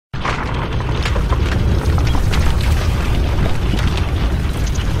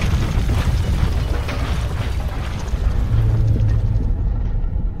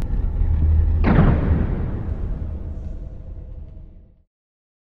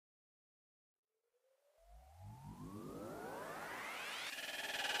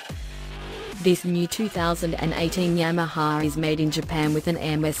This new 2018 Yamaha is made in Japan with an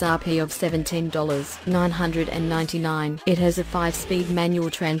MSRP of $17,999. It has a 5-speed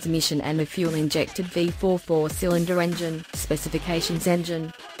manual transmission and a fuel-injected V4 4-cylinder engine. Specifications: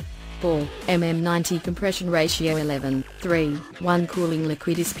 engine 4 mm90, compression ratio 11:3:1, cooling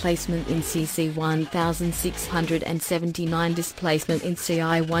liquid displacement in cc 1679, displacement in ci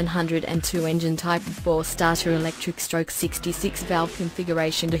 102, engine type 4-starter electric stroke 66 valve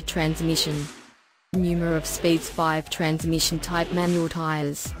configuration to transmission. Number of speeds 5, transmission type manual,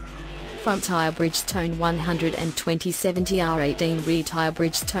 tires. Front tire Bridgestone 120 70R18, rear tire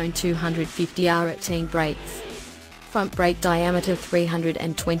Bridgestone 250 R18, brakes. Front brake diameter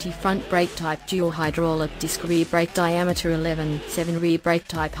 320, front brake type dual hydraulic disc, rear brake diameter 11/7, rear brake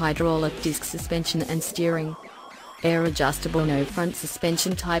type hydraulic disc, suspension and steering. Air adjustable, no front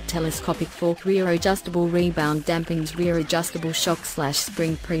suspension type telescopic fork, rear adjustable rebound dampings, rear adjustable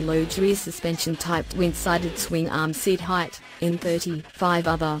shock/spring preloads, rear suspension type twin-sided swing arm, seat height in 35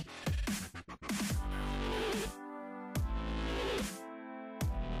 other.